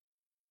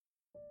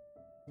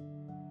Hello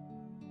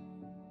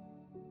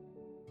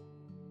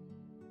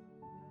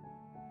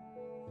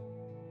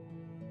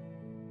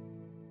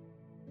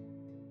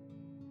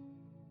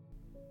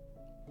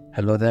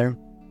there,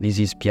 this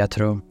is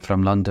Pietro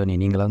from London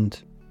in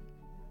England,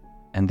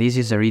 and this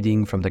is a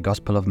reading from the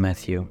Gospel of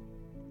Matthew,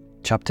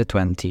 chapter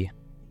 20,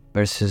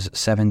 verses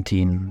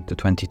 17 to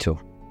 22.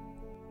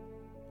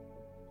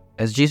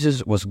 As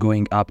Jesus was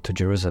going up to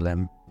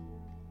Jerusalem,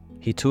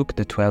 he took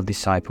the 12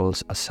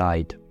 disciples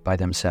aside by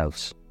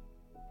themselves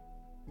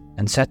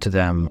and said to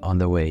them on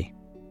the way,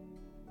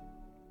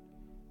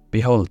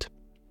 "Behold,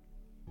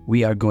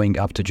 we are going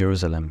up to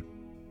Jerusalem,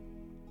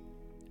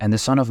 and the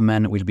Son of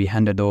Man will be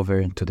handed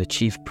over to the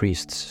chief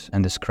priests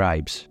and the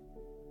scribes,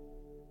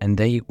 and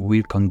they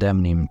will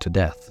condemn him to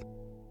death,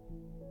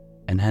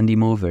 and hand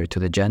him over to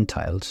the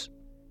Gentiles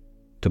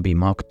to be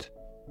mocked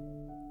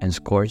and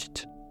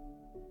scourged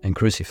and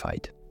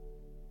crucified.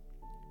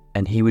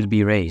 And he will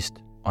be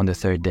raised on the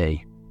third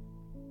day."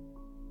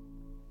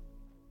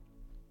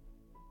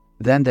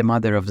 Then the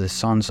mother of the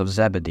sons of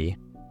Zebedee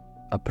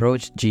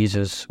approached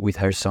Jesus with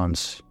her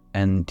sons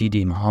and did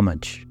him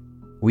homage,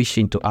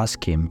 wishing to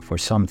ask him for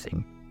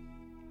something.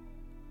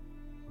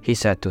 He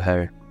said to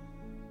her,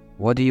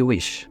 "What do you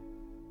wish?"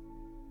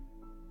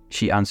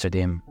 She answered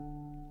him,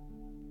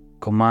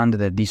 "Command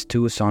that these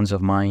 2 sons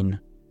of mine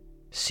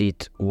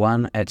sit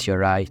one at your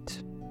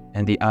right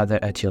and the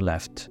other at your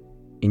left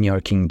in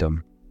your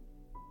kingdom."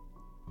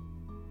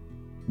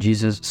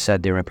 Jesus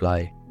said in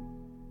reply,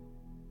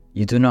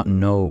 "You do not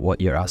know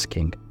what you're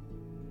asking.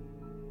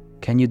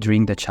 Can you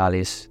drink the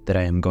chalice that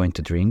I am going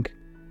to drink?"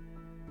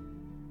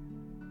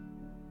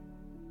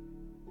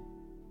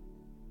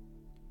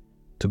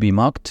 To be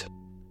mocked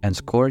and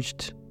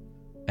scourged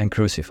and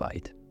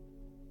crucified.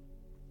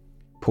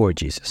 Poor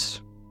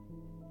Jesus.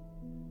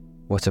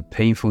 What a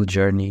painful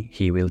journey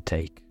he will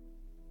take.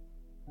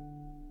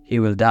 He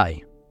will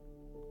die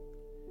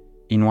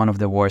in one of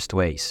the worst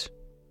ways,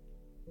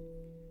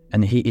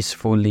 and he is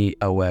fully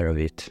aware of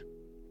it.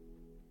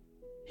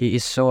 He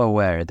is so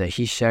aware that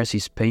he shares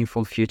his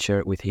painful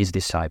future with his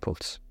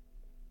disciples.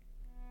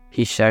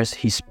 He shares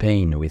his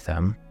pain with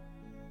them,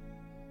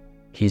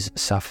 his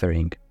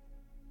suffering.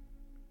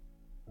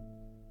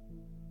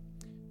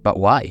 But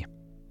why?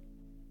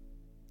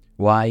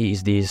 Why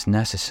is this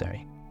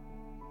necessary?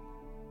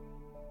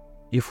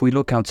 If we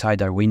look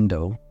outside our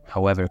window,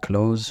 however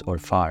close or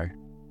far,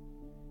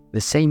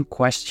 the same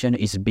question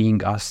is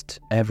being asked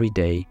every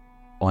day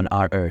on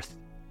our earth.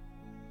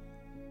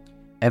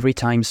 Every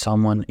time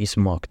someone is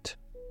mocked,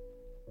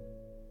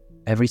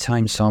 every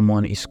time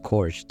someone is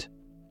scourged,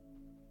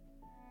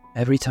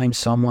 every time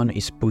someone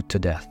is put to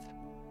death.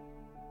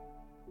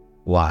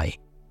 Why?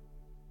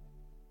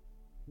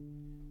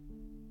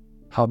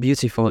 How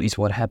beautiful is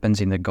what happens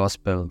in the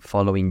Gospel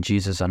following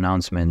Jesus'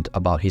 announcement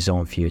about his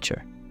own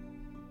future.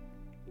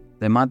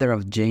 The mother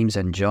of James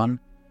and John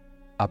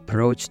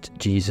approached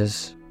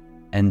Jesus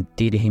and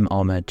did him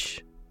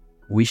homage,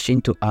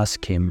 wishing to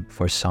ask him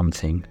for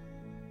something.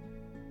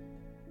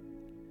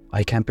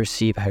 I can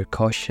perceive her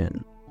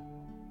caution,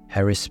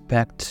 her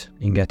respect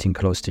in getting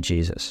close to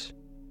Jesus,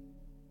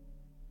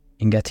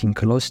 in getting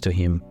close to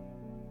him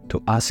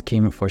to ask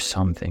him for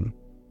something.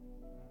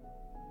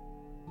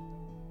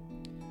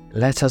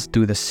 Let us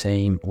do the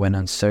same when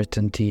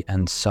uncertainty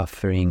and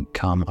suffering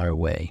come our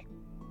way.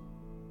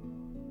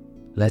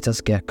 Let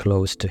us get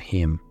close to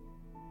him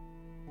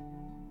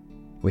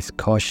with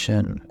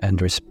caution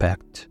and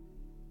respect.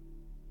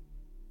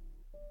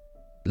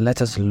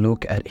 Let us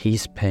look at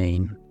his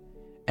pain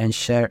and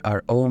share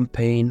our own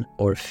pain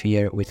or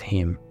fear with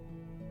him,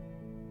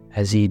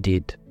 as he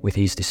did with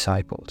his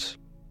disciples.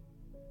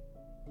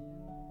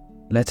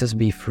 Let us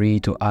be free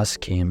to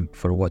ask him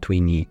for what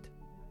we need.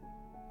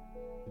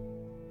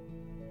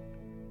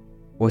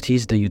 What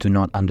is that you do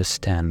not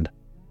understand,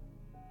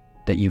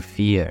 that you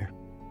fear,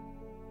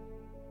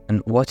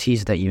 and what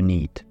is that you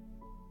need?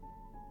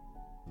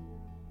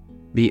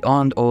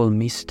 Beyond all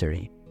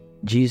mystery,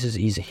 Jesus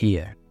is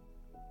here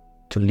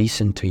to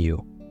listen to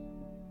you.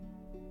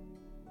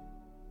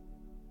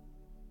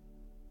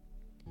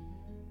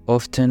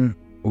 Often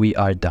we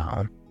are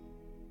down.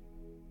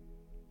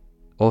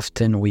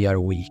 Often we are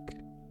weak.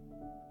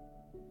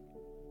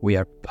 We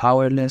are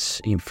powerless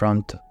in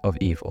front of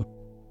evil.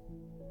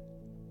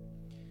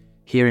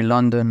 Here in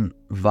London,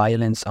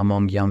 violence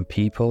among young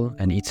people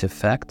and its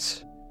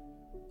effects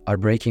are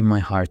breaking my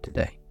heart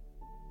today.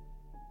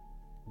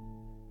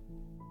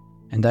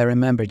 And I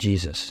remember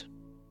Jesus.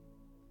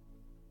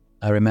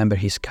 I remember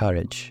his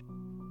courage,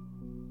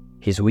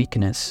 his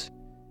weakness,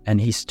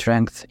 and his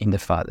strength in the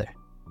Father.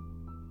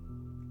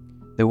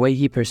 The way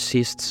he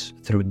persists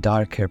through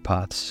darker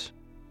paths.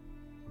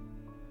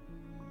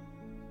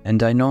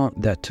 And I know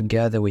that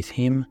together with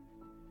him,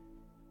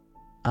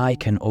 I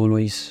can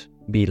always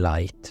be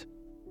light.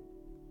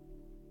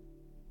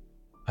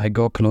 I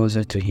go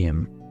closer to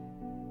him.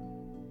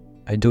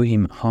 I do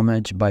him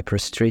homage by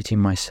prostrating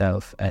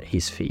myself at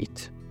his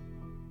feet,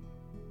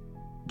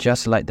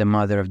 just like the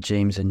mother of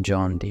James and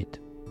John did.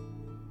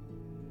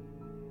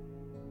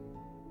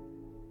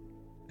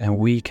 and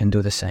we can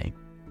do the same.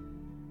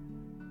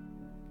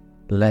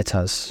 Let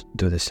us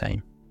do the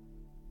same.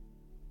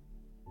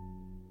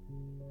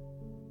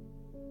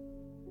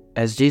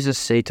 As Jesus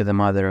said to the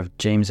mother of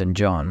James and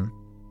John,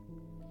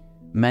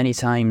 many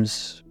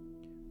times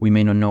we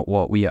may not know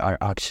what we are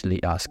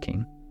actually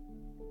asking.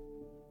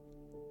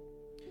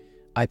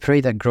 I pray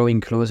that growing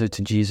closer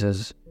to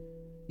Jesus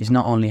is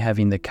not only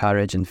having the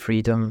courage and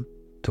freedom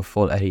to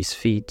fall at His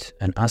feet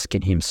and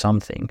asking Him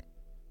something,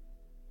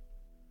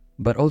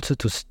 but also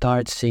to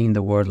start seeing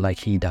the world like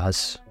He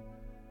does,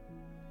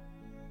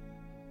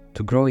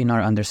 to grow in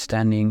our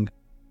understanding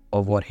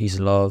of what His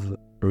love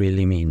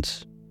really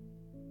means,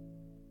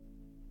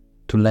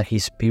 to let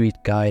His Spirit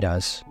guide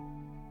us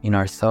in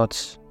our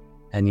thoughts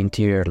and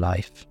interior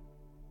life.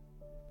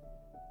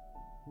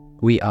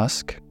 We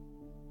ask,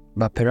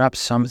 but perhaps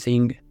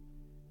something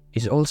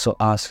is also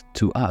asked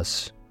to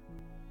us.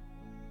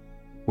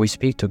 We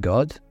speak to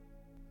God,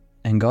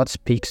 and God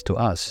speaks to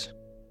us.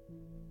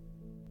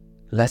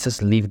 Let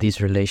us live this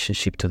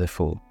relationship to the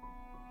full,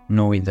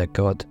 knowing that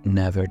God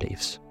never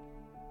leaves.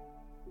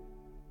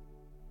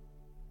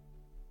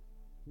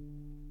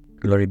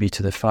 Glory be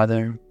to the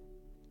Father,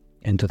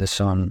 and to the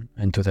Son,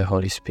 and to the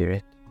Holy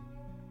Spirit,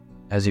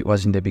 as it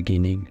was in the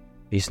beginning,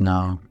 is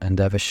now,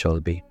 and ever shall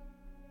be,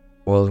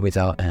 world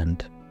without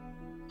end.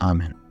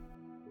 Amen.